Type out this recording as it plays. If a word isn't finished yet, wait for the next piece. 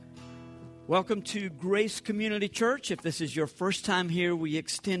Welcome to Grace Community Church. If this is your first time here, we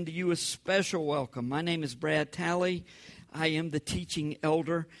extend to you a special welcome. My name is Brad Talley. I am the teaching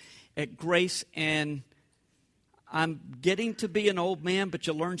elder at Grace, and I'm getting to be an old man, but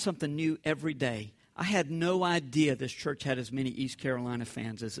you learn something new every day. I had no idea this church had as many East Carolina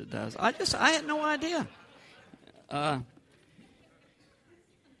fans as it does. I had no idea. I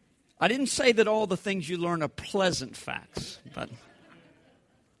didn't say that all the things you learn are pleasant facts,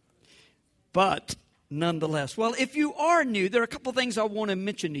 but nonetheless. Well, if you are new, there are a couple things I want to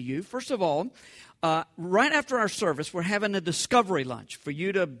mention to you. First of all, right after our service, we're having a discovery lunch for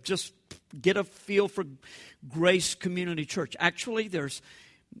you to just get a feel for Grace Community Church. Actually,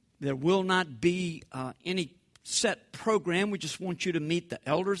 there will not be any set program. We just want you to meet the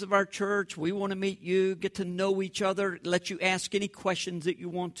elders of our church. We want to meet you, get to know each other, let you ask any questions that you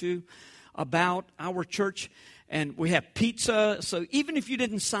want to about our church. And we have pizza, so even if you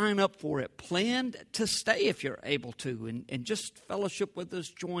didn't sign up for it, plan to stay if you're able to, and just fellowship with us,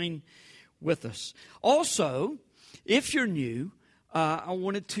 join with us. Also, if you're new, I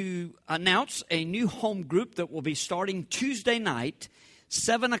wanted to announce a new home group that will be starting Tuesday night,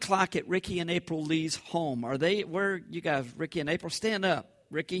 7 o'clock at Ricky and April Lee's home. Where are you guys, Ricky and April? Stand up,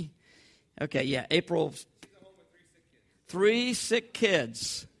 Ricky. Okay, yeah, April. She's at home with 3 sick 3 sick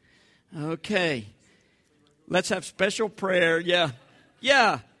kids. kids. Okay. Let's have special prayer.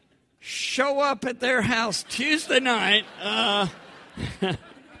 Yeah. Show up at their house Tuesday night.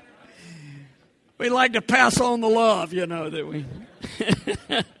 We like to pass on the love, that we.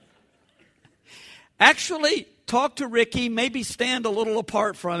 Actually, talk to Ricky. Maybe stand a little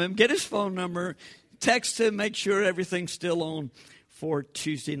apart from him. Get his phone number. Text him. Make sure everything's still on for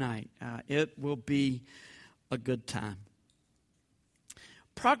Tuesday night. It will be a good time.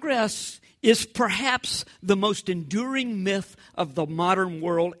 Progress is perhaps the most enduring myth of the modern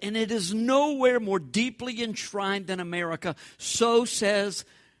world, and it is nowhere more deeply enshrined than America. So says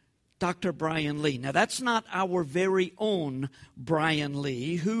Dr. Brian Lee. Now, that's not our very own Brian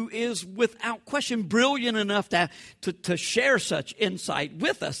Lee, who is without question brilliant enough to share such insight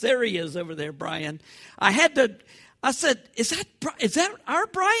with us. There he is over there, Brian. I said, is that our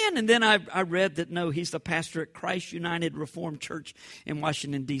Brian? And then I read that, no, he's the pastor at Christ United Reformed Church in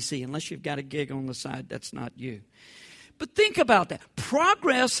Washington, D.C. Unless you've got a gig on the side, that's not you. But think about that.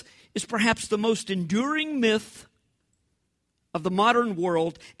 Progress is perhaps the most enduring myth of the modern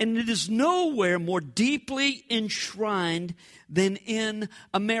world, and it is nowhere more deeply enshrined than in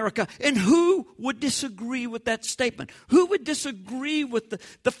America. And who would disagree with that statement? Who would disagree with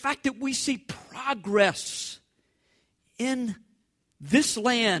the fact that we see progress in this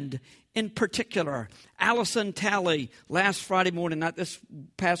land in particular? Allison Talley, last Friday morning, not this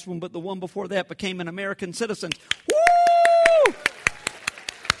past one, but the one before that, became an American citizen. Woo!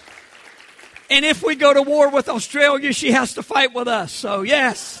 And if we go to war with Australia, she has to fight with us. So,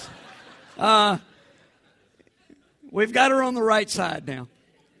 yes, we've got her on the right side now.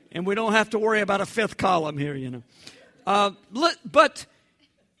 And we don't have to worry about a fifth column here, But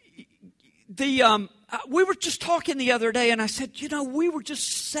we were just talking the other day, and I said, we were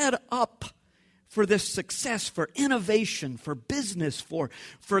just set up for this success, for innovation, for business, for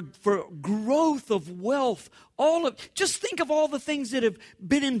growth of wealth. Just think of all the things that have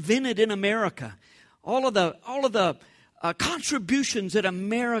been invented in America, all of the contributions that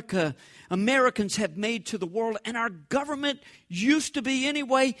Americans have made to the world, and our government used to be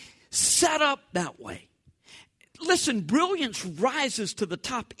anyway set up that way. Listen, brilliance rises to the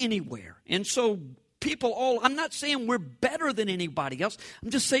top anywhere, and so I'm not saying we're better than anybody else.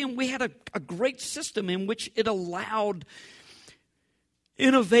 I'm just saying we had a great system in which it allowed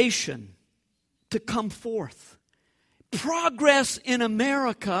innovation to come forth. Progress in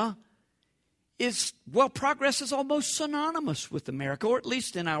America progress is almost synonymous with America, or at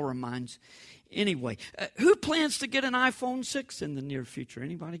least in our minds anyway. Who plans to get an iPhone 6 in the near future?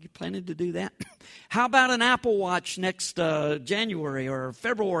 Anybody planning to do that? How about an Apple Watch next January or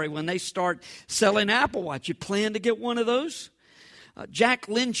February when they start selling Apple Watch? You plan to get one of those? Jack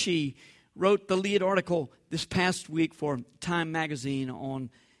Lynchy wrote the lead article this past week for Time Magazine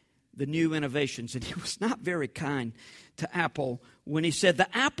on the new innovations, and he was not very kind to Apple when he said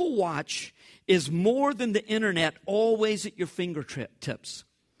the Apple Watch is more than the internet, always at your fingertips.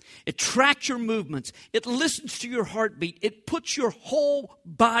 It tracks your movements. It listens to your heartbeat. It puts your whole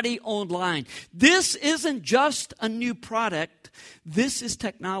body online. This isn't just a new product. This is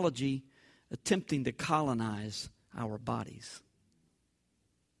technology attempting to colonize our bodies.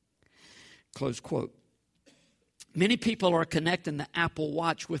 Close quote. Many people are connecting the Apple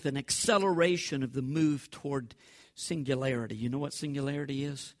Watch with an acceleration of the move toward singularity. You know what singularity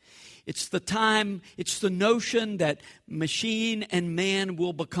is? It's the notion that machine and man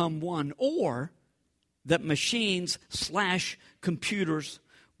will become one, or that machines/computers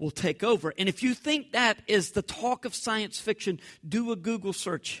will take over. And if you think that is the talk of science fiction, do a Google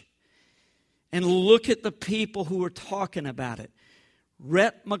search and look at the people who are talking about it.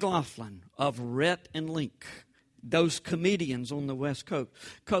 Rhett McLaughlin of Rhett and Link, those comedians on the West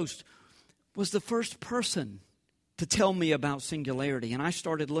Coast, was the first person to tell me about singularity. And I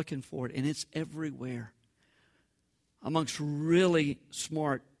started looking for it, and it's everywhere amongst really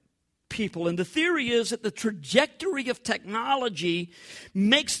smart people. And the theory is that the trajectory of technology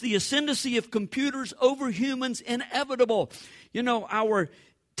makes the ascendancy of computers over humans inevitable. You know, our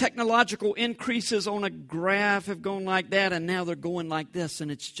technological increases on a graph have gone like that, and now they're going like this, and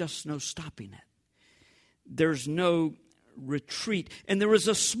it's just no stopping it. There's no retreat. And there is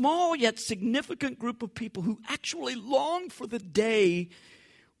a small yet significant group of people who actually long for the day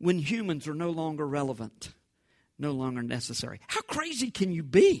when humans are no longer relevant, no longer necessary. How crazy can you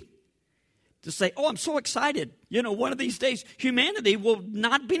be to say, oh, I'm so excited. You know, one of these days, humanity will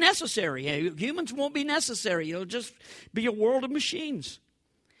not be necessary. Humans won't be necessary. It'll just be a world of machines.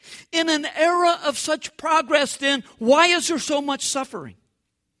 In an era of such progress, then, why is there so much suffering?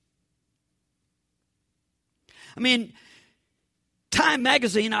 I mean, Time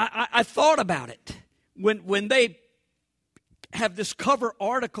magazine, I thought about it. When they have this cover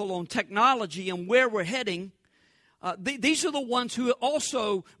article on technology and where we're heading, these are the ones who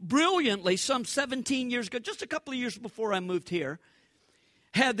also brilliantly, some 17 years ago, just a couple of years before I moved here,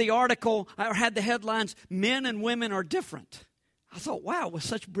 had the article, or had the headlines, "Men and Women Are Different." I thought, wow, with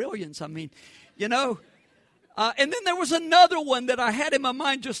such brilliance. I mean, you know. And then there was another one that I had in my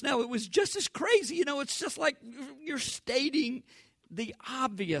mind just now. It was just as crazy. You know, it's just like you're stating the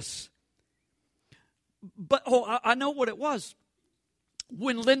obvious. But, I know what it was.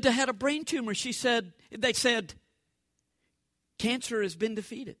 When Linda had a brain tumor, they said, cancer has been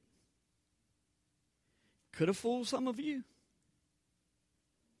defeated. Could have fooled some of you.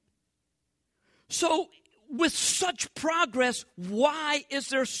 So, with such progress, why is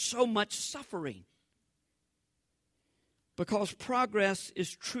there so much suffering? Because progress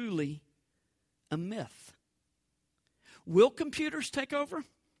is truly a myth. Will computers take over?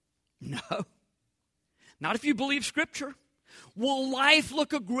 No. Not if you believe Scripture. Will life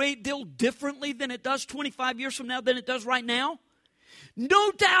look a great deal differently than it does 25 years from now than it does right now?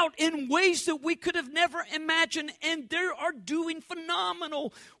 No doubt, in ways that we could have never imagined. And they are doing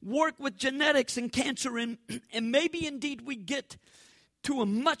phenomenal work with genetics and cancer. And maybe indeed we get to a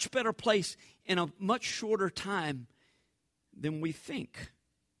much better place in a much shorter time than we think.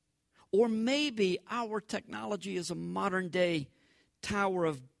 Or maybe our technology is a modern day Tower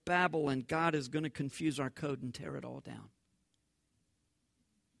of Babel, and God is going to confuse our code and tear it all down.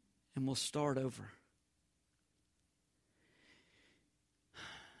 And we'll start over.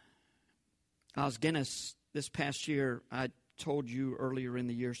 Os Guinness, this past year, I told you earlier in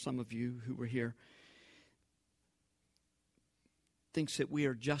the year, some of you who were here, thinks that we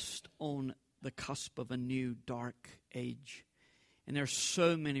are just on the cusp of a new dark age. And there are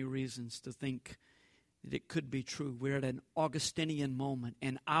so many reasons to think that it could be true. We're at an Augustinian moment,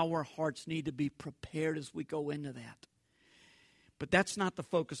 and our hearts need to be prepared as we go into that. But that's not the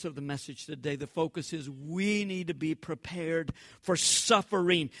focus of the message today. The focus is we need to be prepared for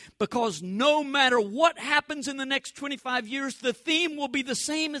suffering, because no matter what happens in the next 25 years, the theme will be the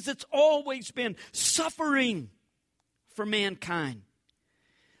same as it's always been: suffering for mankind.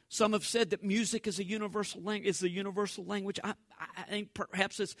 Some have said that music is a universal language. I think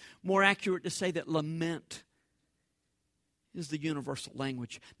perhaps it's more accurate to say that lament is the universal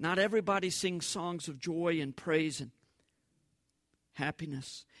language. Not everybody sings songs of joy and praise and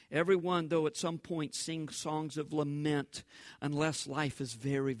happiness. Everyone, though, at some point sings songs of lament, unless life is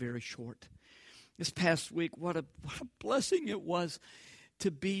very, very short. This past week, what a blessing it was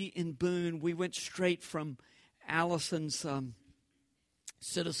to be in Boone. We went straight from Allison's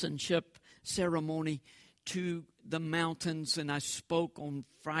citizenship ceremony to the mountains, and I spoke on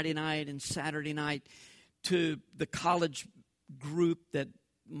Friday night and Saturday night to the college group that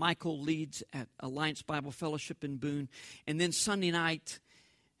Michael leads at Alliance Bible Fellowship in Boone. And then Sunday night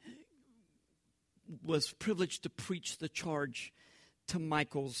was privileged to preach the charge to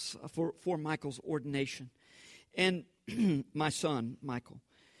Michael's for Michael's ordination, and my son Michael.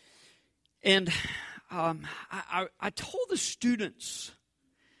 And I told the students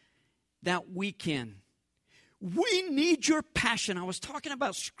that weekend, We need your passion. I was talking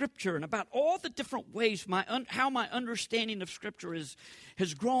about Scripture and about all the different ways how my understanding of Scripture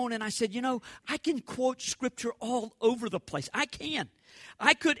has grown. And I said, I can quote Scripture all over the place. I can.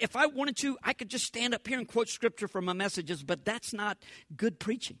 I could, if I wanted to, I could just stand up here and quote Scripture from my messages, but that's not good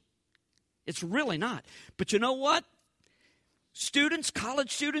preaching. It's really not. But you know what? Students,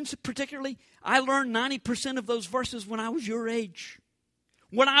 college students particularly, I learned 90% of those verses when I was your age,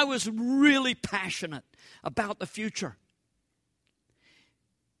 when I was really passionate about the future.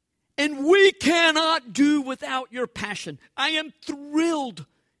 And we cannot do without your passion. I am thrilled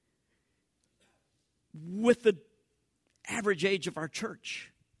with the average age of our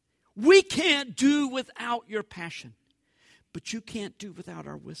church. We can't do without your passion, but you can't do without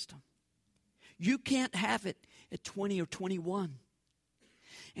our wisdom. You can't have it at 20 or 21.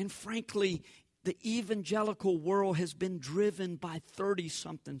 And frankly, the evangelical world has been driven by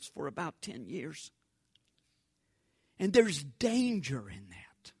 30-somethings for about 10 years. And there's danger in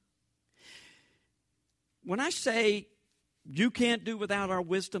that. When I say you can't do without our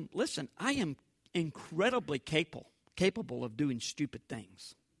wisdom, listen, I am incredibly capable of doing stupid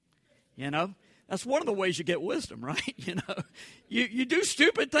things. That's one of the ways you get wisdom, right? You do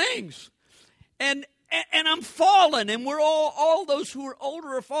stupid things. And I'm fallen, and we're all those who are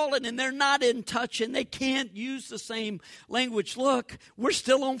older are fallen, and they're not in touch, and they can't use the same language. Look, we're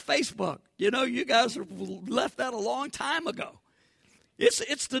still on Facebook. You guys have left that a long time ago.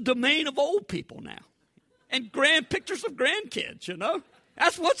 It's the domain of old people now, and pictures of grandkids.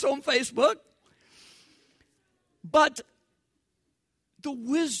 That's what's on Facebook. But the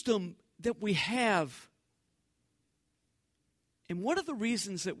wisdom that we have, and one of the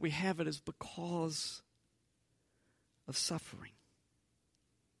reasons that we have it is because of suffering.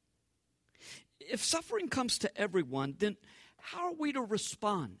 If suffering comes to everyone, then how are we to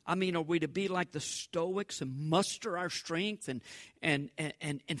respond? Are we to be like the Stoics and muster our strength and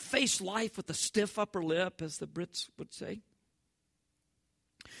face life with a stiff upper lip, as the Brits would say?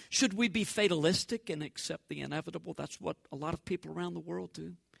 Should we be fatalistic and accept the inevitable? That's what a lot of people around the world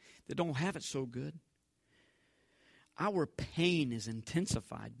do. They don't have it so good. Our pain is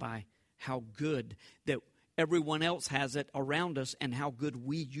intensified by how good that everyone else has it around us and how good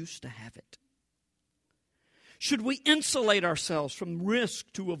we used to have it. Should we insulate ourselves from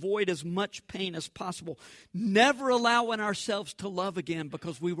risk to avoid as much pain as possible, never allowing ourselves to love again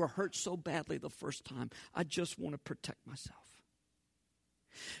because we were hurt so badly the first time? I just want to protect myself.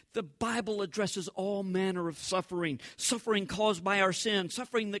 The Bible addresses all manner of suffering caused by our sin,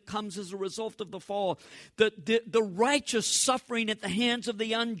 suffering that comes as a result of the fall, the righteous suffering at the hands of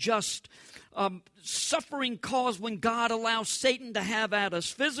the unjust, suffering caused when God allows Satan to have at us,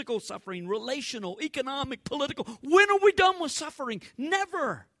 physical suffering, relational, economic, political. When are we done with suffering?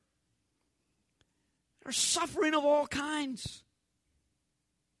 Never. There's suffering of all kinds.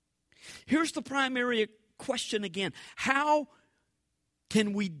 Here's the primary question again. How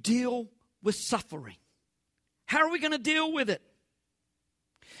can we deal with suffering? How are we going to deal with it?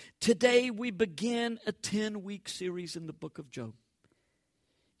 Today we begin a 10-week series in the book of Job.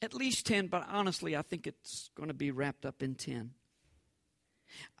 At least 10, but honestly, I think it's going to be wrapped up in 10.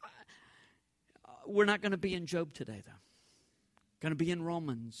 We're not going to be in Job today, though. Going to be in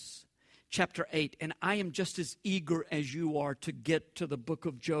Romans chapter 8. And I am just as eager as you are to get to the book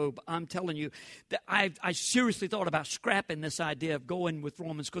of Job. I'm telling you that I seriously thought about scrapping this idea of going with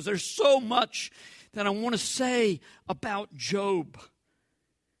Romans because there's so much that I want to say about Job.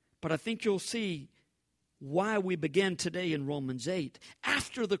 But I think you'll see why we begin today in Romans 8.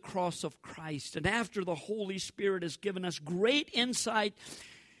 After the cross of Christ and after the Holy Spirit has given us great insight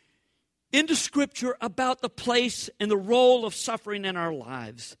into Scripture about the place and the role of suffering in our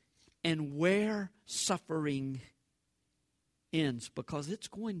lives and where suffering ends, because it's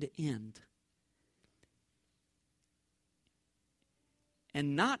going to end.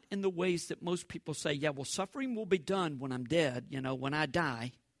 And not in the ways that most people say, yeah, well, suffering will be done when I'm dead, when I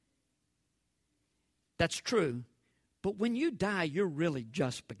die. That's true. But when you die, you're really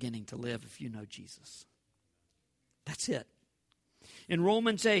just beginning to live if you know Jesus. That's it. In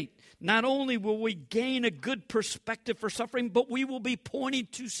Romans 8, not only will we gain a good perspective for suffering, but we will be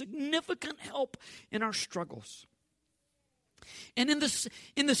pointed to significant help in our struggles. And in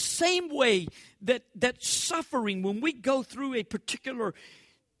the same way that suffering, when we go through a particular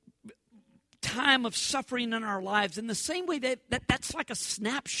time of suffering in our lives, in the same way that's like a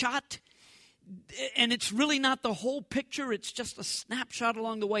snapshot, and it's really not the whole picture, it's just a snapshot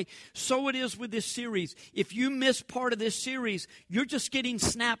along the way. So it is with this series. If you miss part of this series, you're just getting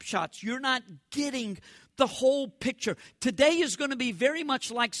snapshots. You're not getting the whole picture. Today is going to be very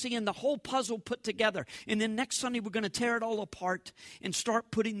much like seeing the whole puzzle put together. And then next Sunday we're going to tear it all apart and start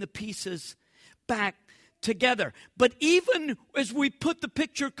putting the pieces back together. But even as we put the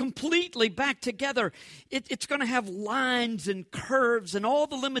picture completely back together, it's going to have lines and curves and all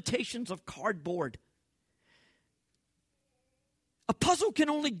the limitations of cardboard. A puzzle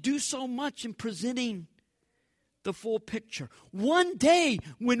can only do so much in presenting the full picture. One day,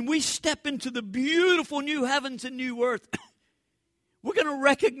 when we step into the beautiful new heavens and new earth, we're going to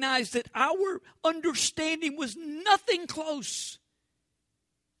recognize that our understanding was nothing close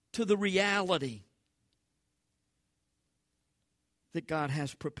to the reality that God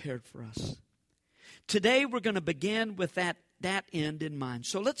has prepared for us. Today, we're going to begin with that end in mind.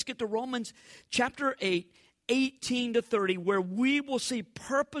 So let's get to Romans chapter 8, 18 to 30, where we will see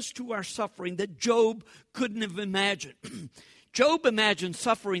purpose to our suffering that Job couldn't have imagined. Job imagined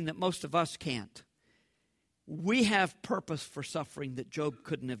suffering that most of us can't. We have purpose for suffering that Job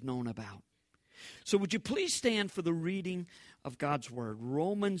couldn't have known about. So would you please stand for the reading of God's Word?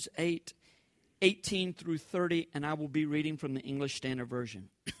 Romans 8, 18 through 30, and I will be reading from the English Standard Version.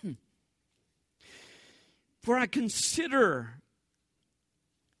 For I consider,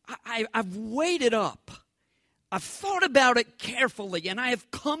 I've weighed it up. I've thought about it carefully, and I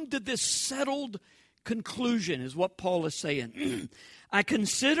have come to this settled conclusion, is what Paul is saying. I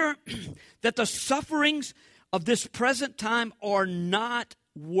consider that the sufferings of this present time are not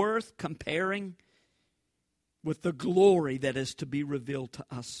worth comparing with the glory that is to be revealed to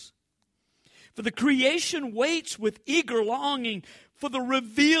us. For the creation waits with eager longing for the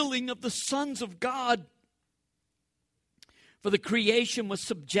revealing of the sons of God. For the creation was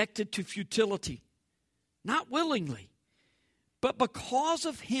subjected to futility, not willingly, but because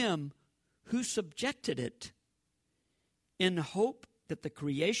of him who subjected it, in hope that the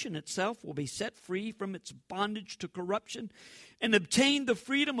creation itself will be set free from its bondage to corruption and obtain the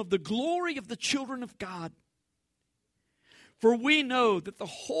freedom of the glory of the children of God. For we know that the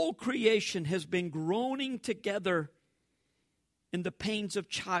whole creation has been groaning together in the pains of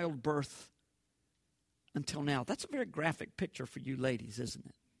childbirth until now. That's a very graphic picture for you ladies, isn't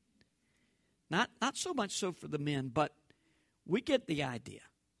it? Not so much so for the men, but we get the idea.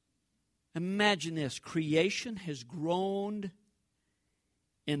 Imagine this. Creation has groaned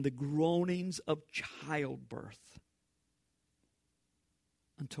in the groanings of childbirth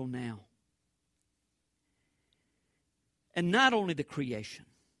until now. And not only the creation,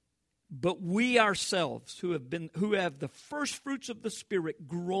 but we ourselves who have the first fruits of the Spirit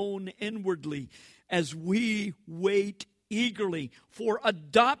groan inwardly as we wait eagerly for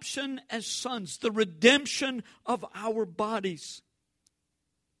adoption as sons, the redemption of our bodies.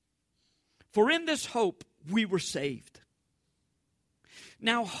 For in this hope we were saved.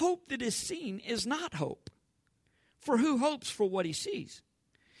 Now hope that is seen is not hope, for who hopes for what he sees?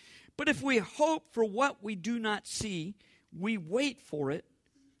 But if we hope for what we do not see, we wait for it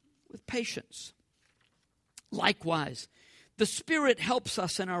with patience. Likewise, the Spirit helps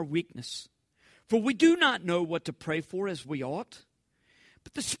us in our weakness. For we do not know what to pray for as we ought.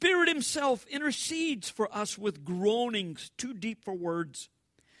 But the Spirit himself intercedes for us with groanings too deep for words.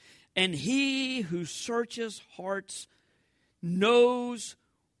 And he who searches hearts knows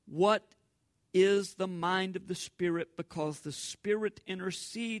what is the mind of the Spirit, because the Spirit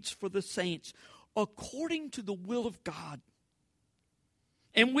intercedes for the saints according to the will of God.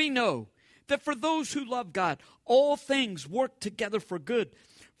 And we know that for those who love God, all things work together for good,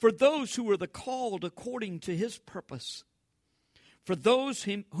 for those who are the called according to his purpose. For those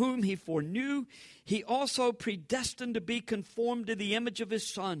whom he foreknew, he also predestined to be conformed to the image of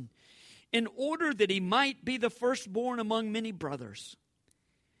his Son, in order that he might be the firstborn among many brothers.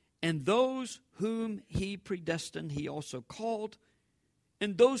 And those whom he predestined, he also called.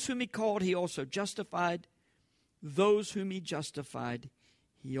 And those whom he called, he also justified. Those whom he justified,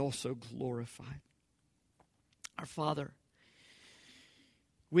 he also glorified. Our Father,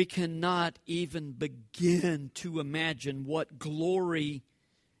 we cannot even begin to imagine what glory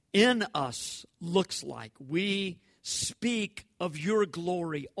in us looks like. We speak of your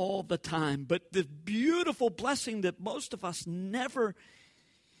glory all the time, but the beautiful blessing that most of us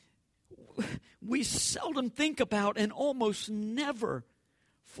we seldom think about and almost never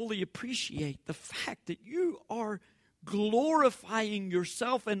fully appreciate the fact that you are glorifying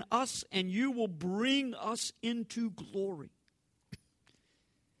yourself and us, and you will bring us into glory.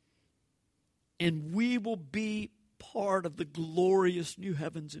 And we will be part of the glorious new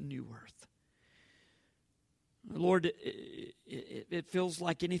heavens and new earth. Lord, it feels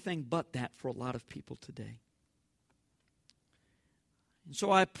like anything but that for a lot of people today. And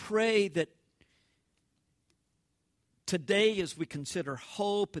so I pray that today, as we consider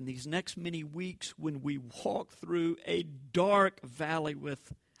hope in these next many weeks when we walk through a dark valley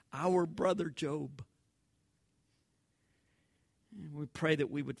with our brother Job, and we pray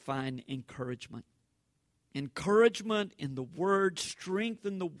that we would find encouragement. Encouragement in the Word, strength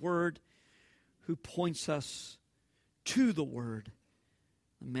in the Word, who points us to the Word,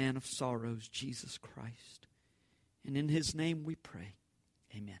 the man of sorrows, Jesus Christ. And in His name we pray.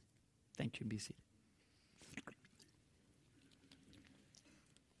 Amen. Thank you. Be seated.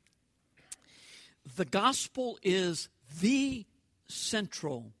 The gospel is the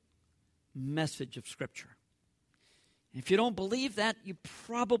central message of Scripture. If you don't believe that, you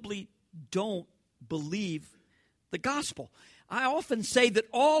probably don't believe the gospel. I often say that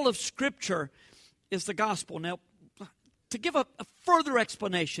all of Scripture is the gospel. Now, to give a further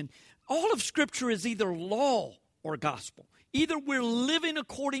explanation, all of Scripture is either law or gospel. Either we're living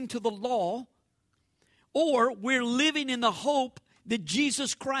according to the law, or we're living in the hope that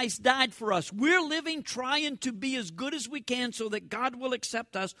Jesus Christ died for us. We're living trying to be as good as we can so that God will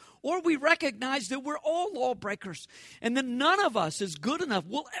accept us, or we recognize that we're all lawbreakers and that none of us is good enough,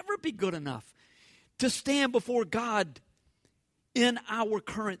 will ever be good enough to stand before God in our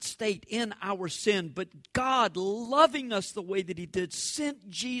current state, in our sin. But God, loving us the way that He did, sent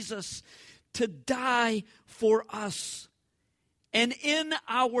Jesus to die for us. And in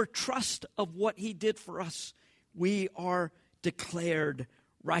our trust of what He did for us, we are declared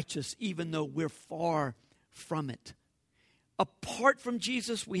righteous, even though we're far from it. Apart from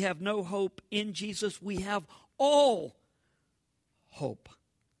Jesus, we have no hope. In Jesus, we have all hope.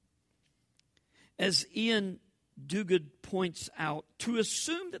 As Ian Duguid points out, to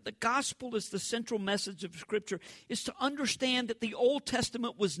assume that the gospel is the central message of Scripture is to understand that the Old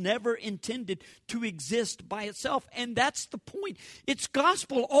Testament was never intended to exist by itself. And that's the point. It's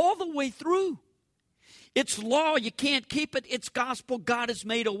gospel all the way through. It's law, you can't keep it. It's gospel, God has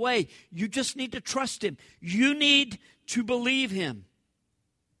made a way. You just need to trust Him. You need to believe Him.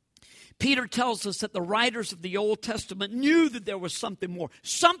 Peter tells us that the writers of the Old Testament knew that there was something more.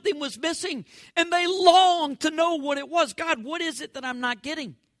 Something was missing, and they longed to know what it was. God, what is it that I'm not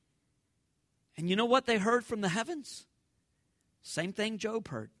getting? And you know what they heard from the heavens? Same thing Job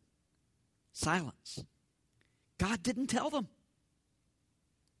heard. Silence. God didn't tell them.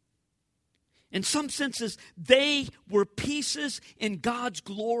 In some senses, they were pieces in God's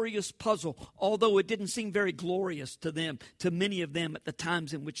glorious puzzle, although it didn't seem very glorious to them, to many of them at the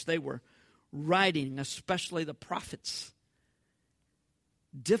times in which they were writing, especially the prophets.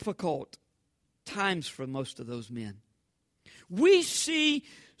 Difficult times for most of those men. We see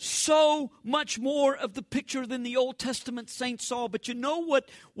so much more of the picture than the Old Testament saints saw. But you know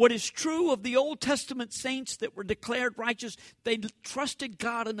what is true of the Old Testament saints that were declared righteous? They trusted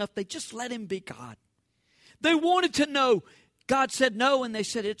God enough. They just let Him be God. They wanted to know. God said no, and they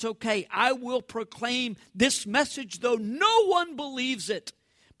said, it's okay. I will proclaim this message, though no one believes it,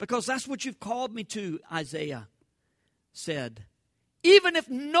 because that's what you've called me to, Isaiah said. Even if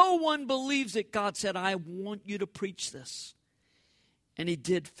no one believes it, God said, I want you to preach this. And He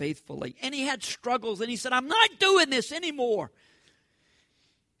did faithfully. And He had struggles. And He said, I'm not doing this anymore.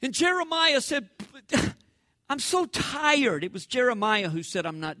 And Jeremiah said, I'm so tired. It was Jeremiah who said,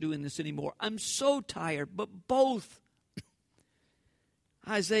 I'm not doing this anymore. I'm so tired. But both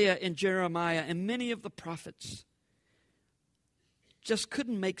Isaiah and Jeremiah and many of the prophets just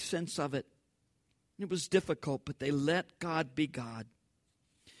couldn't make sense of it. It was difficult, but they let God be God.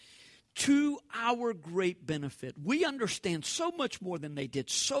 To our great benefit, we understand so much more than they did,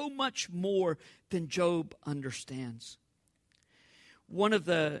 so much more than Job understands. One of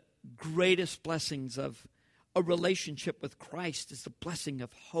the greatest blessings of a relationship with Christ is the blessing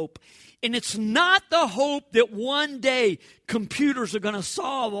of hope. And it's not the hope that one day computers are going to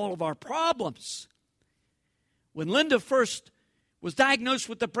solve all of our problems. When Linda first was diagnosed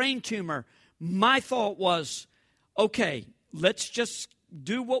with a brain tumor, my thought was, okay, let's just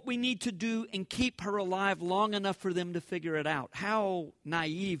do what we need to do and keep her alive long enough for them to figure it out. How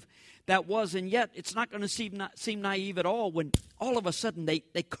naive that was, and yet it's not going to seem naive at all when all of a sudden they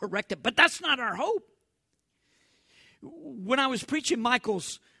correct it. But that's not our hope. When I was preaching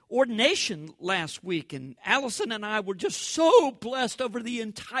Michael's ordination last week, and Allison and I were just so blessed over the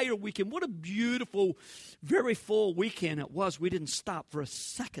entire weekend. What a beautiful, very full weekend it was. We didn't stop for a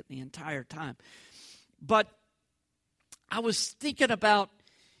second the entire time. But I was thinking about,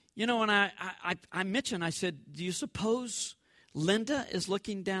 and I mentioned, I said, do you suppose Linda is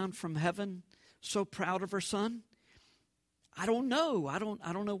looking down from heaven so proud of her son? I don't know. I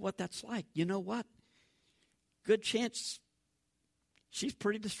don't know what that's like. You know what? Good chance she's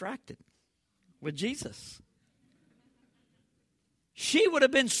pretty distracted with Jesus. She would have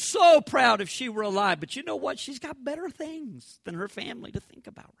been so proud if she were alive. But you know what? She's got better things than her family to think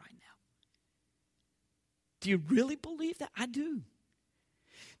about right now. Do you really believe that? I do.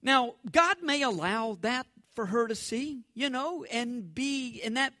 Now, God may allow that for her to see, and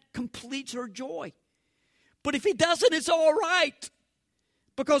that completes her joy. But if He doesn't, it's all right.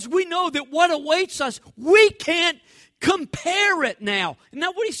 Because we know that what awaits us, we can't compare it now. Isn't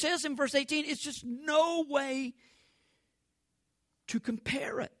that what He says in verse 18? It's just no way to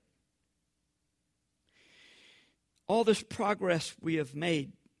compare it. All this progress we have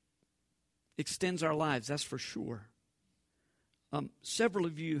made extends our lives, that's for sure. Several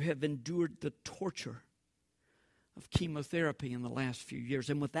of you have endured the torture of chemotherapy in the last few years,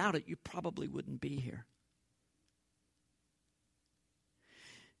 and without it, you probably wouldn't be here.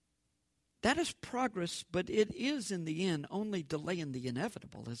 That is progress, but it is, in the end, only delaying the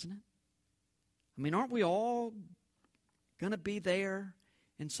inevitable, isn't it? I mean, aren't we all going to be there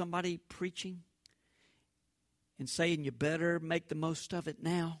and somebody preaching and saying, you better make the most of it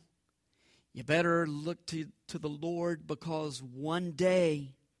now? You better look to the Lord, because one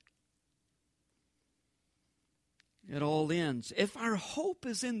day it all ends. If our hope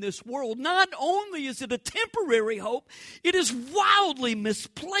is in this world, not only is it a temporary hope, it is wildly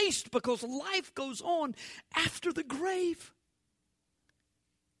misplaced, because life goes on after the grave.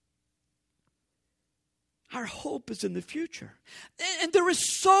 Our hope is in the future. And there is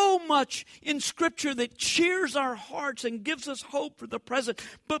so much in Scripture that cheers our hearts and gives us hope for the present.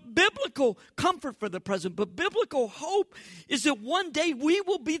 But biblical comfort for the present. But biblical hope is that one day we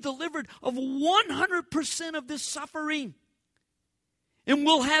will be delivered of 100% of this suffering. And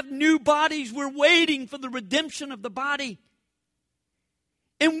we'll have new bodies. We're waiting for the redemption of the body.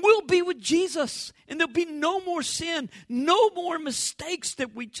 And we'll be with Jesus. And there'll be no more sin, no more mistakes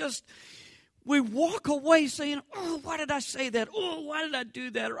that we walk away saying, oh, why did I say that? Oh, why did I do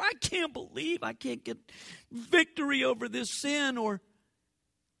that? Or I can't believe I can't get victory over this sin.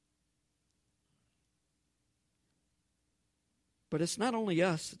 But it's not only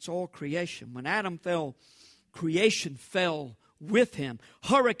us, it's all creation. When Adam fell, creation fell with him.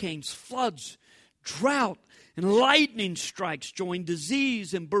 Hurricanes, floods, drought, and lightning strikes joined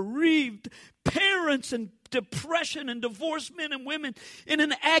disease and bereaved parents and depression and divorced men and women in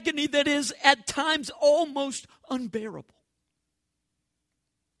an agony that is at times almost unbearable.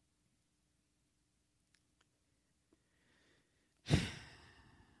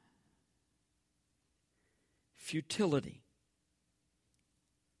 Futility,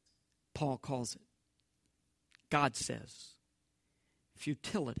 Paul calls it. God says,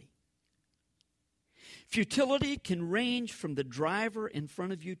 futility. Futility can range from the driver in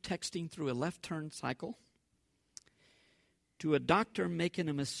front of you texting through a left turn cycle to a doctor making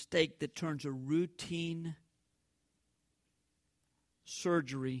a mistake that turns a routine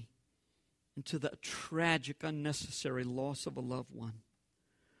surgery into the tragic, unnecessary loss of a loved one,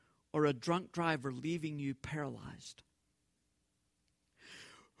 or a drunk driver leaving you paralyzed.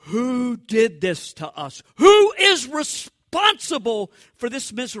 Who did this to us? Who is responsible for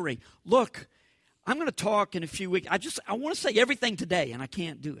this misery? Look, I'm going to talk in a few weeks. I want to say everything today, and I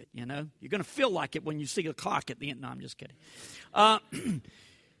can't do it, You're going to feel like it when you see the clock at the end. No, I'm just kidding. I'm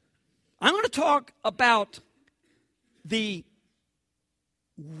going to talk about the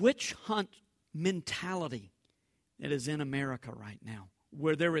witch hunt mentality that is in America right now,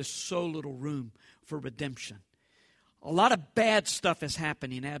 where there is so little room for redemption. A lot of bad stuff is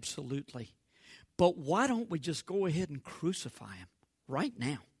happening, absolutely. But why don't we just go ahead and crucify him right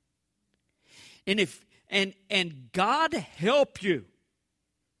now? And God help you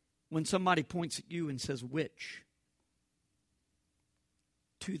when somebody points at you and says, witch,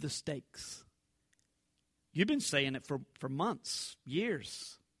 to the stakes. You've been saying it for months,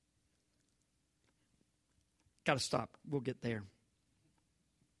 years. Got to stop. We'll get there.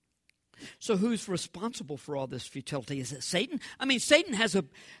 So who's responsible for all this futility? Is it Satan? I mean, Satan has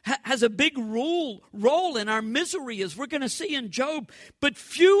a big role in our misery, as we're going to see in Job. But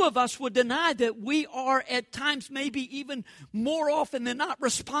few of us would deny that we are at times, maybe even more often than not,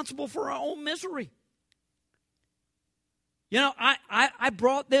 responsible for our own misery. I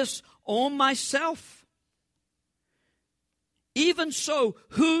brought this on myself. Even so,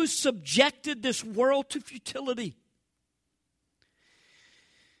 who subjected this world to futility?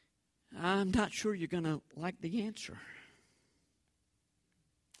 I'm not sure you're going to like the answer.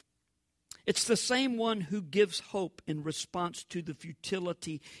 It's the same one who gives hope in response to the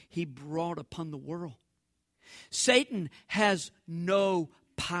futility he brought upon the world. Satan has no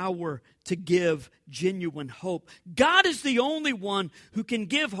power to give genuine hope. God is the only one who can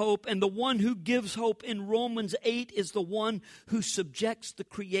give hope, and the one who gives hope in Romans 8 is the one who subjects the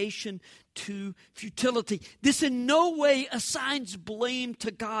creation to futility. This in no way assigns blame to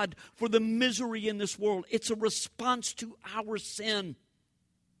God for the misery in this world. It's a response to our sin.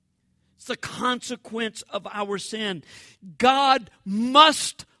 It's the consequence of our sin. God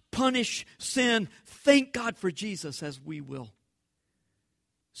must punish sin. Thank God for Jesus, as we will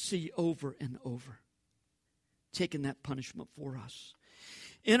see over and over, taking that punishment for us.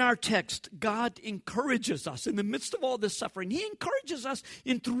 In our text, God encourages us in the midst of all this suffering. He encourages us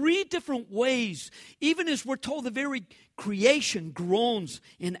in 3 different ways. Even as we're told, the very creation groans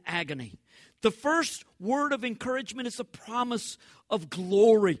in agony. The first word of encouragement is the promise of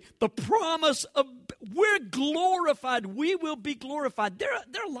glory. The promise of we're glorified. We will be glorified. There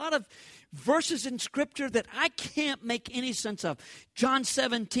are a lot of verses in Scripture that I can't make any sense of. John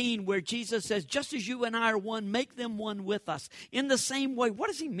 17, where Jesus says, just as you and I are one, make them one with us. In the same way, what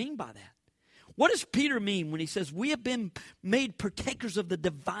does he mean by that? What does Peter mean when he says, we have been made partakers of the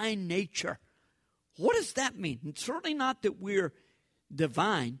divine nature? What does that mean? It's certainly not that we're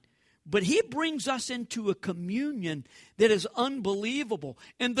divine, but he brings us into a communion that is unbelievable.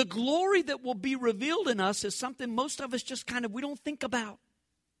 And the glory that will be revealed in us is something most of us just we don't think about.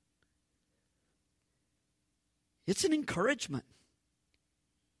 It's an encouragement.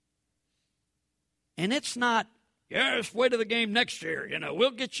 And it's not, just wait till the game next year.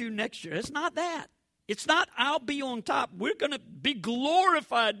 We'll get you next year. It's not that. It's not, I'll be on top. We're going to be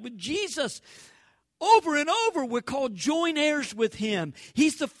glorified with Jesus. Over and over, we're called joint heirs with him.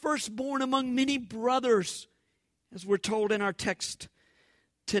 He's the firstborn among many brothers, as we're told in our text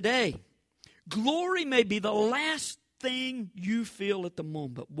today. Glory may be the last thing you feel at the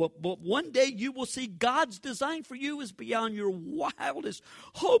moment, but one day you will see God's design for you is beyond your wildest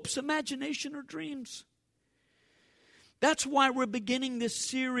hopes, imagination, or dreams. That's why we're beginning this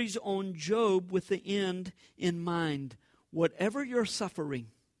series on Job with the end in mind. Whatever you're suffering,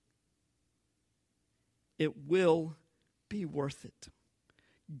 it will be worth it.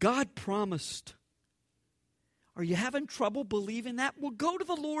 God promised. Are you having trouble believing that? Well, go to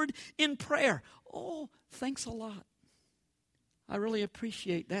the Lord in prayer. Oh, thanks a lot. I really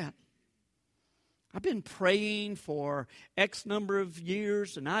appreciate that. I've been praying for X number of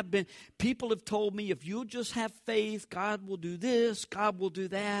years, and people have told me, if you'll just have faith, God will do this, God will do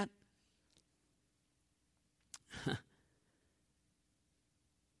that.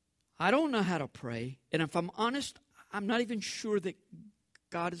 I don't know how to pray, and if I'm honest, I'm not even sure that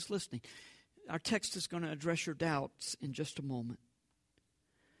God is listening. Our text is going to address your doubts in just a moment.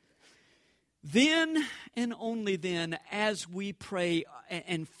 Then and only then, as we pray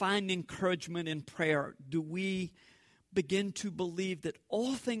and find encouragement in prayer, do we begin to believe that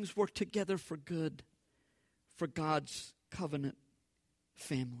all things work together for good for God's covenant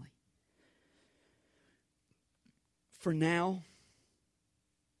family. For now,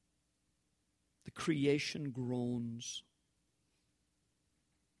 the creation groans.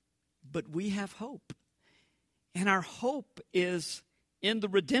 But we have hope. And our hope is in the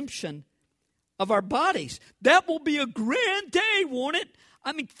redemption of our bodies. That will be a grand day, won't it?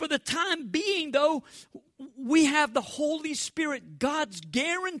 I mean, for the time being, though, we have the Holy Spirit, God's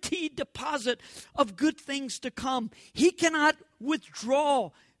guaranteed deposit of good things to come. He cannot withdraw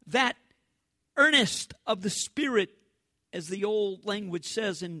that earnest of the Spirit, as the old language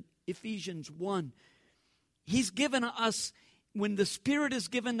says in Ephesians 1. He's given us, when the Spirit is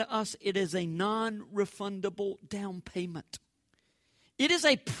given to us, it is a non-refundable down payment. It is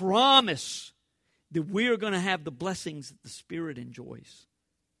a promise that we are going to have the blessings that the Spirit enjoys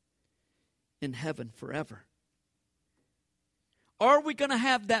in heaven forever. Are we going to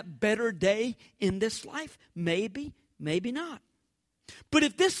have that better day in this life? Maybe, maybe not. But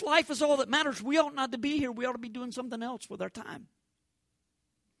if this life is all that matters, we ought not to be here. We ought to be doing something else with our time.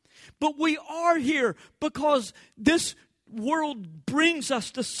 But we are here because this world brings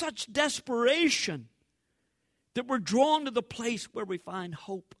us to such desperation that we're drawn to the place where we find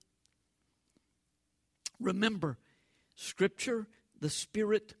hope. Remember, Scripture, the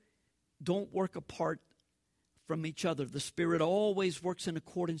Spirit don't work apart from each other. The Spirit always works in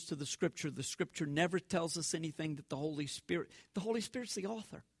accordance to the Scripture. The Scripture never tells us anything that the Holy Spirit's the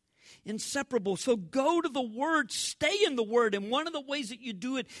author. Inseparable. So go to the Word, stay in the Word. And one of the ways that you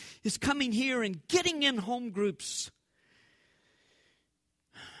do it is coming here and getting in home groups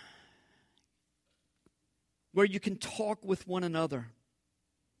where you can talk with one another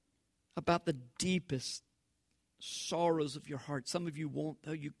about the deepest sorrows of your heart. Some of you won't,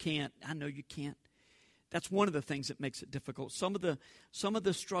 though you can't. I know you can't. That's one of the things that makes it difficult. Some of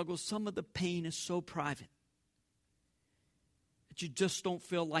the struggles, some of the pain is so private that you just don't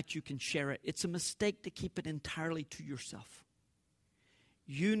feel like you can share it. It's a mistake to keep it entirely to yourself.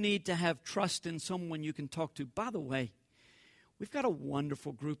 You need to have trust in someone you can talk to. By the way, we've got a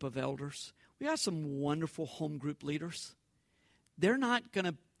wonderful group of elders. We got some wonderful home group leaders. They're not going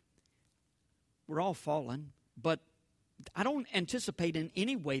to, we're all fallen, but I don't anticipate in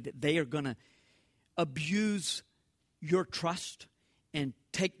any way that they are going to abuse your trust and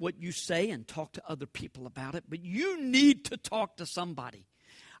take what you say and talk to other people about it. But you need to talk to somebody.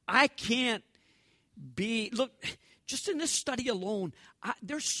 I can't look, just in this study alone,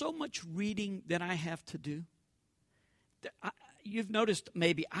 there's so much reading that I have to do. You've noticed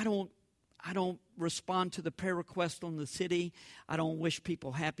maybe I don't respond to the prayer request on the city. I don't wish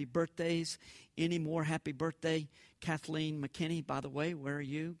people happy birthdays anymore. Happy birthday, Kathleen McKinney. By the way, where are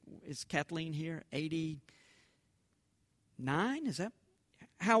you? Is Kathleen here? 89? Is that?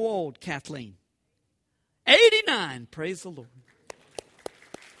 How old, Kathleen? 89. Praise the Lord.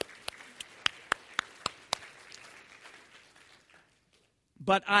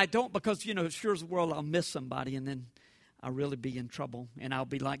 But I don't, because, sure as the world, I'll miss somebody and then I'll really be in trouble. And I'll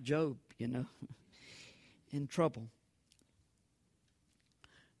be like Job, in trouble.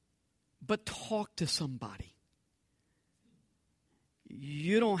 But talk to somebody.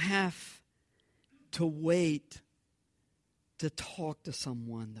 You don't have to wait to talk to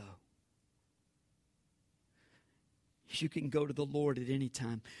someone, though. You can go to the Lord at any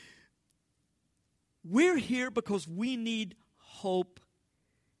time. We're here because we need hope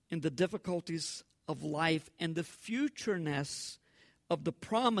in the difficulties of life and the futureness of the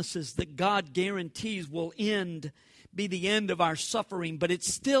promises that God guarantees will be the end of our suffering, but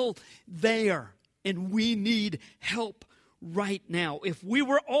it's still there, and we need help right now. If we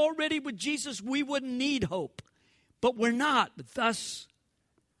were already with Jesus, we wouldn't need hope, but we're not. Thus,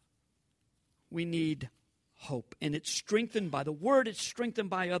 we need hope, and it's strengthened by the Word, it's strengthened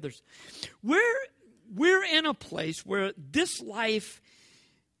by others. We're in a place where this life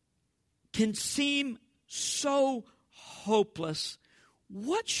can seem so hopeless.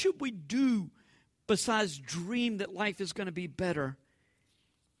 What should we do besides dream that life is going to be better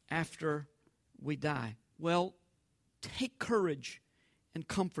after we die? Well, take courage and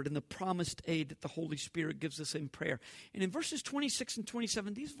comfort in the promised aid that the Holy Spirit gives us in prayer. And in verses 26 and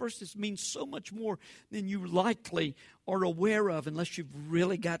 27, these verses mean so much more than you likely are aware of unless you've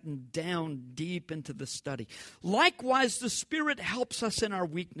really gotten down deep into the study. Likewise, the Spirit helps us in our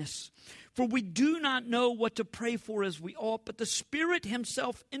weakness. For we do not know what to pray for as we ought, but the Spirit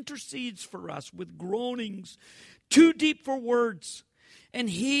Himself intercedes for us with groanings too deep for words. And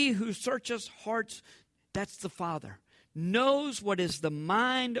He who searches hearts, that's the Father, knows what is the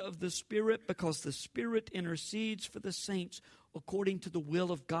mind of the Spirit, because the Spirit intercedes for the saints according to the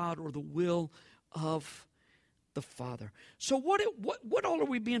will of God, or the will of the Father. So what all are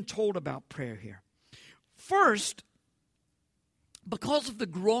we being told about prayer here? First, because of the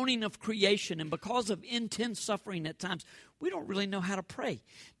groaning of creation and because of intense suffering at times, we don't really know how to pray.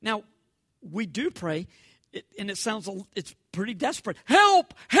 Now, we do pray, and it's pretty desperate.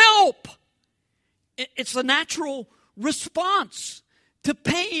 Help! Help! It's a natural response to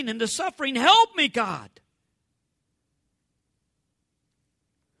pain and to suffering. Help me, God.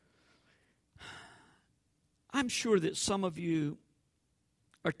 I'm sure that some of you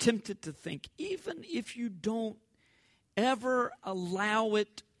are tempted to think, even if you don't ever allow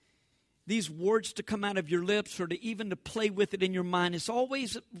these words to come out of your lips, or to even to play with it in your mind, it's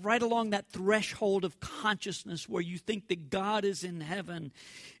always right along that threshold of consciousness where you think that God is in heaven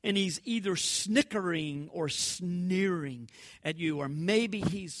and He's either snickering or sneering at you, or maybe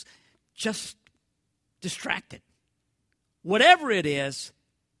He's just distracted. Whatever it is,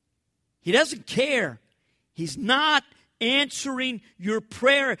 He doesn't care. He's not answering your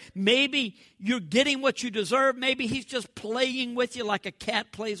prayer. Maybe you're getting what you deserve. Maybe He's just playing with you like a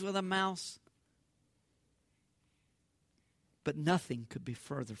cat plays with a mouse. But nothing could be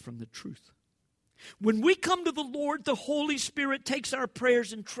further from the truth. When we come to the Lord, the Holy Spirit takes our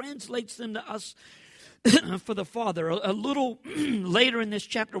prayers and translates them to us for the Father. A little later in this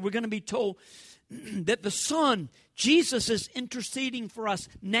chapter, we're going to be told that the Son, Jesus, is interceding for us.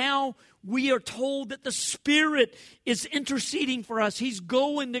 Now we are told that the Spirit is interceding for us. He's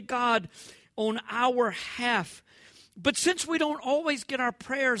going to God on our behalf. But since we don't always get our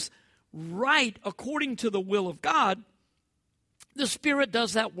prayers right according to the will of God, the Spirit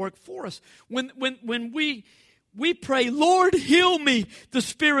does that work for us. When we pray, Lord, heal me. The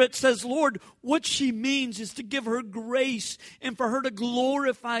Spirit says, Lord, what she means is to give her grace and for her to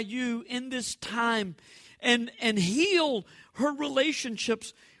glorify you in this time and heal her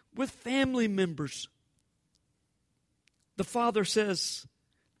relationships with family members. The Father says,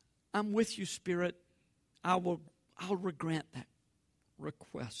 I'm with you, Spirit. I'll grant that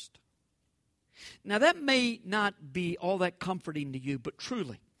request. Now, that may not be all that comforting to you, but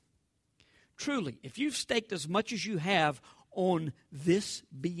truly, if you've staked as much as you have on this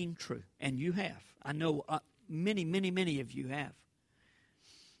being true, and you have, I know many of you have.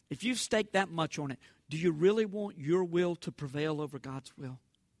 If you've staked that much on it, do you really want your will to prevail over God's will?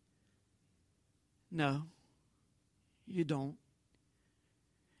 No, you don't.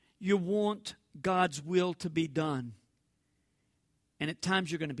 You want God's will to be done. And at times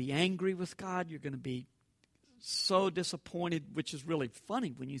you're going to be angry with God. You're going to be so disappointed, which is really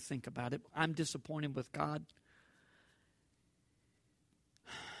funny when you think about it. I'm disappointed with God.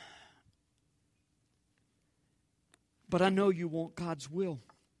 But I know you want God's will.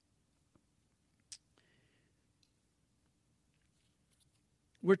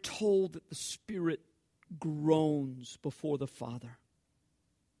 We're told that the Spirit groans before the Father.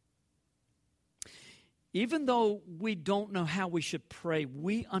 Even though we don't know how we should pray,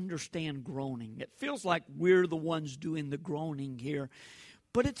 we understand groaning. It feels like we're the ones doing the groaning here.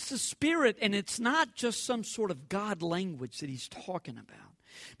 But it's the Spirit, and it's not just some sort of God language that He's talking about.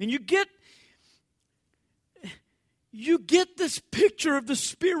 I mean, you get this picture of the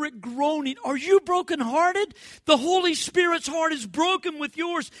Spirit groaning. Are you brokenhearted? The Holy Spirit's heart is broken with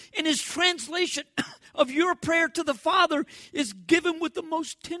yours, and His translation of your prayer to the Father is given with the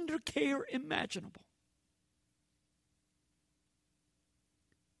most tender care imaginable.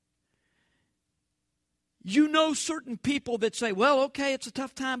 You know certain people that say, well, okay, it's a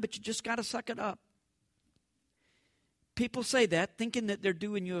tough time, but you just got to suck it up. People say that, thinking that they're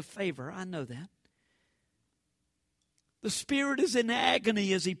doing you a favor. I know that. The Spirit is in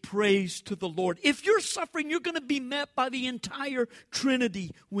agony as He prays to the Lord. If you're suffering, you're going to be met by the entire Trinity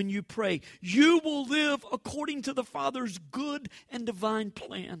when you pray. You will live according to the Father's good and divine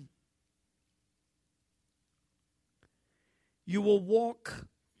plan. You will walk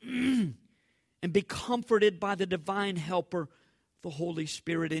and be comforted by the divine helper, the Holy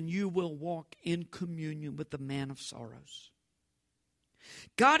Spirit, and you will walk in communion with the man of sorrows.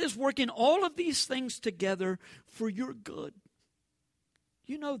 God is working all of these things together for your good.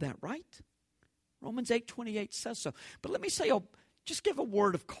 You know that, right? Romans 8:28 says so. But let me say, just give a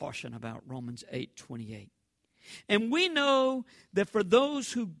word of caution about Romans 8:28. And we know that for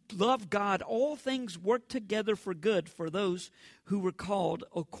those who love God, all things work together for good for those who were called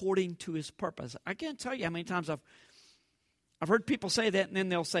according to His purpose. I can't tell you how many times I've heard people say that, and then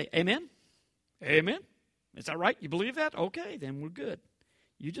they'll say, amen? Amen? Is that right? You believe that? Okay, then we're good.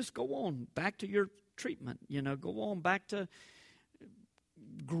 You just go on back to your treatment. Go on back to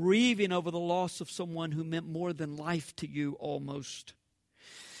grieving over the loss of someone who meant more than life to you almost.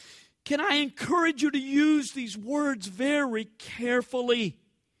 Can I encourage you to use these words very carefully?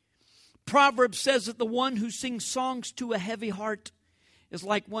 Proverbs says that the one who sings songs to a heavy heart is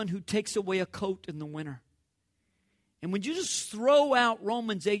like one who takes away a coat in the winter. And when you just throw out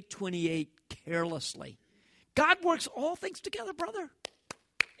Romans 8:28 carelessly, God works all things together, brother.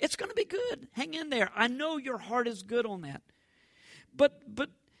 It's going to be good. Hang in there. I know your heart is good on that. But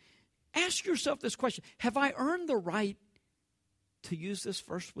ask yourself this question. Have I earned the right to use this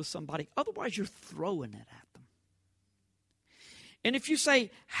verse with somebody? Otherwise, you're throwing it at them. And if you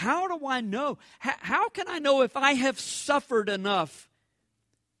say, how do I know? How can I know if I have suffered enough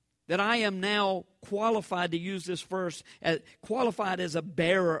that I am now qualified to use this verse, qualified as a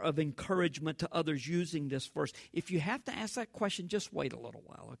bearer of encouragement to others using this verse? If you have to ask that question, just wait a little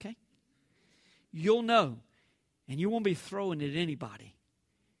while, okay? You'll know, and you won't be throwing it at anybody.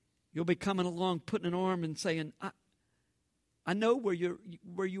 You'll be coming along, putting an arm and saying, I know where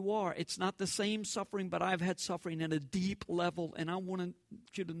you are. It's not the same suffering, but I've had suffering at a deep level, and I want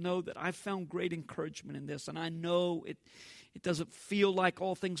you to know that I've found great encouragement in this, and I know it doesn't feel like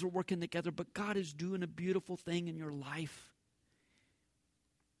all things are working together, but God is doing a beautiful thing in your life.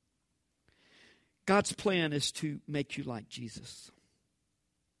 God's plan is to make you like Jesus.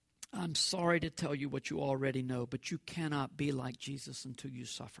 I'm sorry to tell you what you already know, but you cannot be like Jesus until you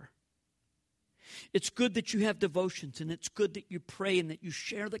suffer. It's good that you have devotions, and it's good that you pray and that you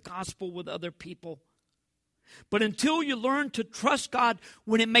share the gospel with other people. But until you learn to trust God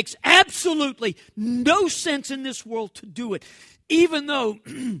when it makes absolutely no sense in this world to do it, even though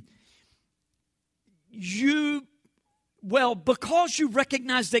because you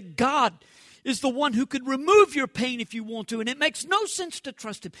recognize that God is the one who could remove your pain if you want to. And it makes no sense to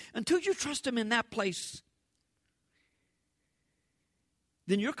trust Him. Until you trust Him in that place,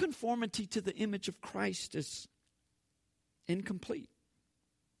 then your conformity to the image of Christ is incomplete.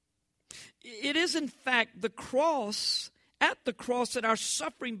 It is, in fact, the cross, at the cross, that our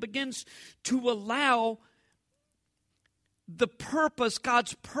suffering begins to allow the purpose,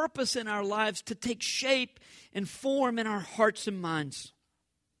 God's purpose in our lives, to take shape and form in our hearts and minds.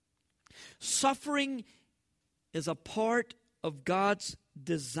 Suffering is a part of God's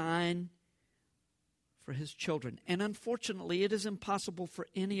design for His children. And unfortunately, it is impossible for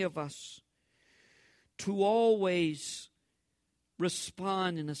any of us to always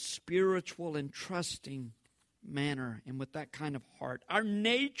respond in a spiritual and trusting manner and with that kind of heart. Our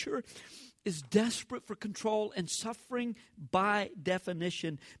nature is desperate for control, and suffering, by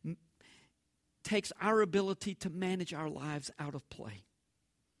definition, takes our ability to manage our lives out of play.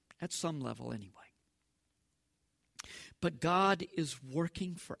 At some level, anyway. But God is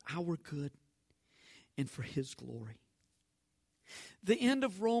working for our good and for His glory. The end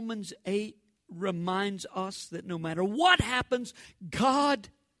of Romans 8 reminds us that no matter what happens, God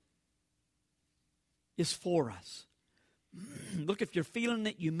is for us. Look, if you're feeling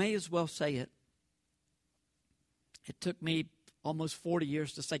it, you may as well say it. It took me almost 40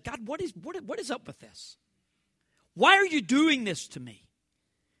 years to say, God, what is up with this? Why are you doing this to me?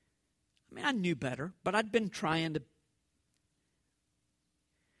 I mean, I knew better, but I'd been trying to.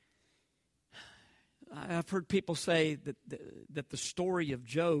 I've heard people say that the story of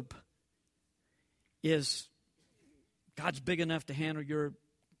Job is God's big enough to handle your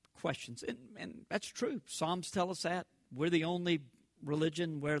questions. And that's true. Psalms tell us that. We're the only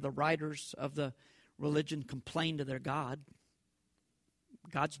religion where the writers of the religion complain to their God.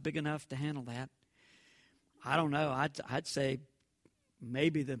 God's big enough to handle that. I don't know. I'd say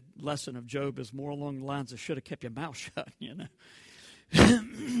maybe the lesson of Job is more along the lines of should have kept your mouth shut, you know.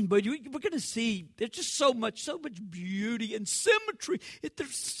 But we're going to see there's just so much beauty and symmetry.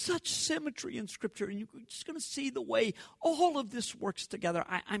 There's such symmetry in Scripture, and you're just going to see the way all of this works together.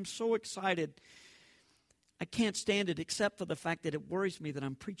 I'm so excited. I can't stand it except for the fact that it worries me that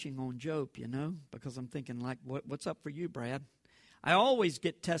I'm preaching on Job, you know, because I'm thinking like, what's up for you, Brad? I always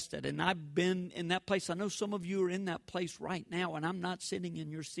get tested, and I've been in that place. I know some of you are in that place right now, and I'm not sitting in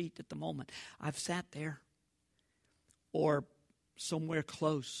your seat at the moment. I've sat there or somewhere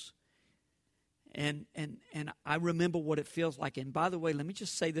close, and I remember what it feels like. And by the way, let me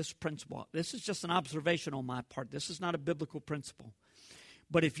just say this principle. This is just an observation on my part. This is not a biblical principle.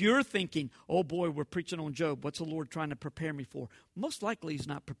 But if you're thinking, oh boy, we're preaching on Job, what's the Lord trying to prepare me for? Most likely He's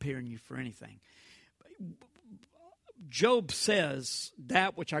not preparing you for anything. Job says,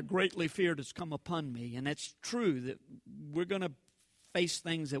 that which I greatly feared has come upon me. And it's true that we're going to face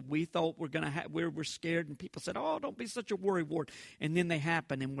things that we thought we're going to have, where we're scared. And people said, oh, don't be such a worrywart. And then they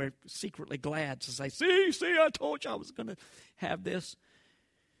happen, and we're secretly glad to say, see, I told you I was going to have this.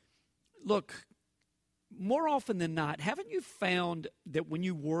 Look, more often than not, haven't you found that when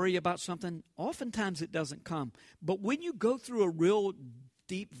you worry about something, oftentimes it doesn't come. But when you go through a real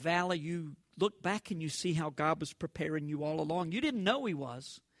deep valley, you look back and you see how God was preparing you all along. You didn't know He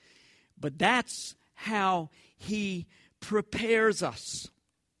was, but that's how He prepares us.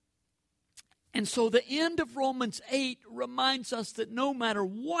 And so the end of Romans 8 reminds us that no matter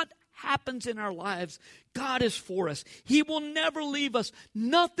what happens in our lives, God is for us. He will never leave us.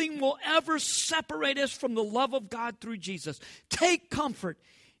 Nothing will ever separate us from the love of God through Jesus. Take comfort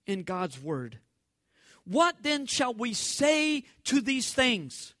in God's word. What then shall we say to these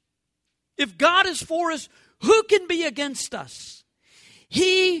things? If God is for us, who can be against us?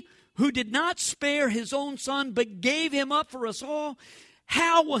 He who did not spare His own Son, but gave Him up for us all,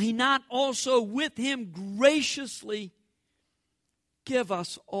 how will He not also with Him graciously give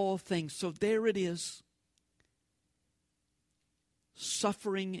us all things? So there it is.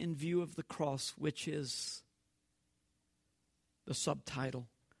 Suffering in view of the cross, which is the subtitle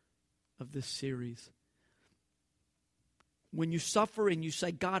of this series. When you suffer and you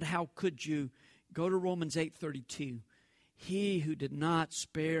say, God, how could you? Go to Romans 8:32. He who did not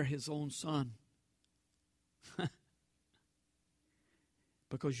spare His own Son.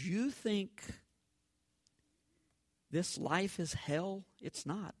 Because you think this life is hell, it's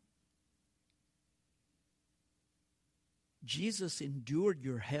not. Jesus endured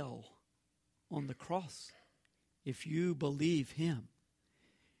your hell on the cross. If you believe Him,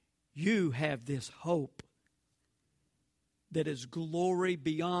 you have this hope that is glory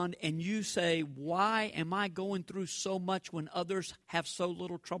beyond. And you say, why am I going through so much when others have so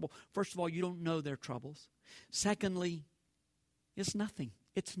little trouble? First of all, you don't know their troubles. Secondly, it's nothing.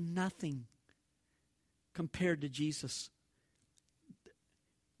 It's nothing compared to Jesus'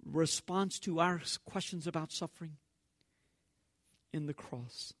 response to our questions about suffering in the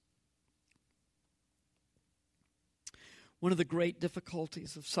cross. One of the great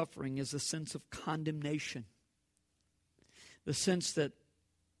difficulties of suffering is a sense of condemnation. The sense that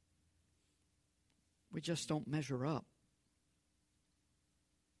we just don't measure up.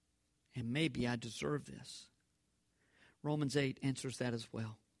 And maybe I deserve this. Romans 8 answers that as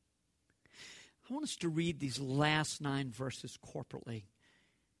well. I want us to read these last 9 verses corporately.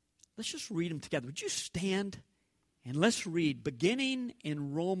 Let's just read them together. Would you stand and let's read, beginning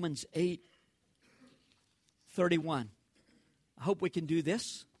in Romans 8:31. I hope we can do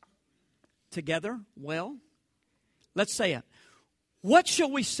this together well. Let's say it. What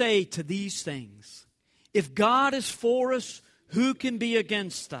shall we say to these things? If God is for us, who can be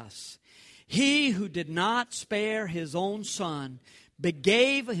against us? He who did not spare his own Son, but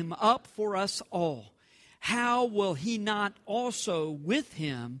gave him up for us all, how will he not also with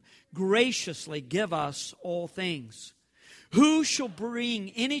him graciously give us all things? Who shall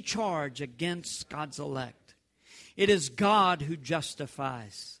bring any charge against God's elect? It is God who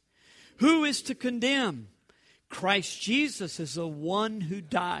justifies. Who is to condemn? Christ Jesus is the one who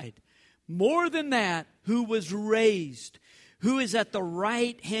died. More than that, who was raised, who is at the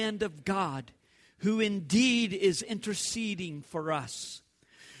right hand of God, who indeed is interceding for us.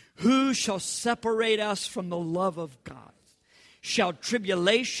 Who shall separate us from the love of God? Shall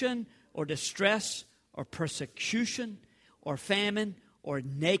tribulation or distress or persecution or famine or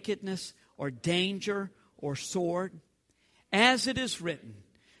nakedness or danger or sword? As it is written,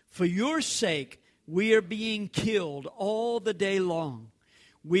 for your sake we are being killed all the day long.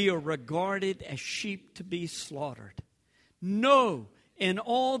 We are regarded as sheep to be slaughtered. No, in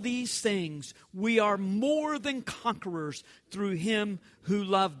all these things we are more than conquerors through him who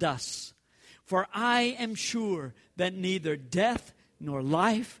loved us. For I am sure that neither death nor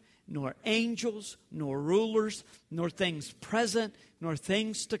life, nor angels, nor rulers, nor things present, nor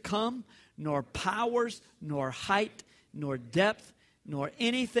things to come, nor powers, nor height, nor depth, nor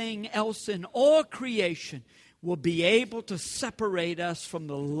anything else in all creation will be able to separate us from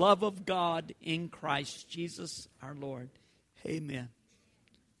the love of God in Christ Jesus our Lord. Amen.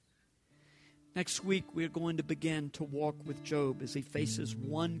 Next week, we're going to begin to walk with Job as he faces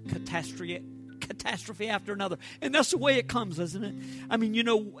one catastrophe after another. And that's the way it comes, isn't it? I mean,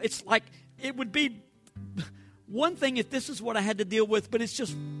 it's like it would be one thing if this is what I had to deal with, but it's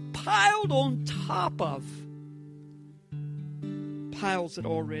just piled on top of piles that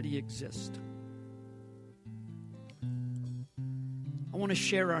already exist. I want to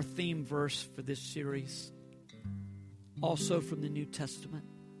share our theme verse for this series, also from the New Testament.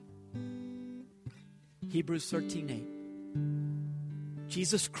 Hebrews 13:8.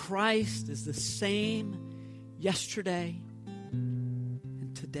 Jesus Christ is the same yesterday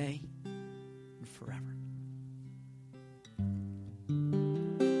and today and forever.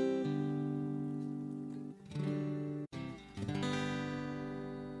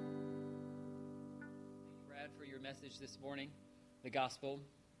 Brad, for your message this morning, the gospel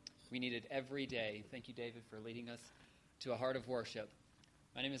we needed every day. Thank you, David, for leading us to a heart of worship.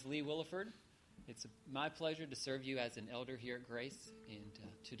 My name is Lee Williford. It's my pleasure to serve you as an elder here at Grace and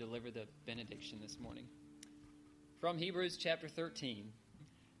to deliver the benediction this morning. From Hebrews chapter 13.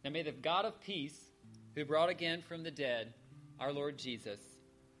 Now may the God of peace, who brought again from the dead our Lord Jesus,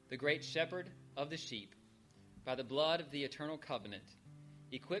 the great shepherd of the sheep, by the blood of the eternal covenant,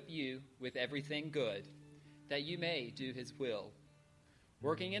 equip you with everything good, that you may do his will,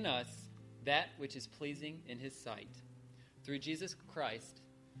 working in us that which is pleasing in his sight, through Jesus Christ,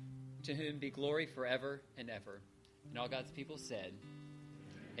 to whom be glory forever and ever. And all God's people said,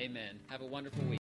 Amen. Have a wonderful week.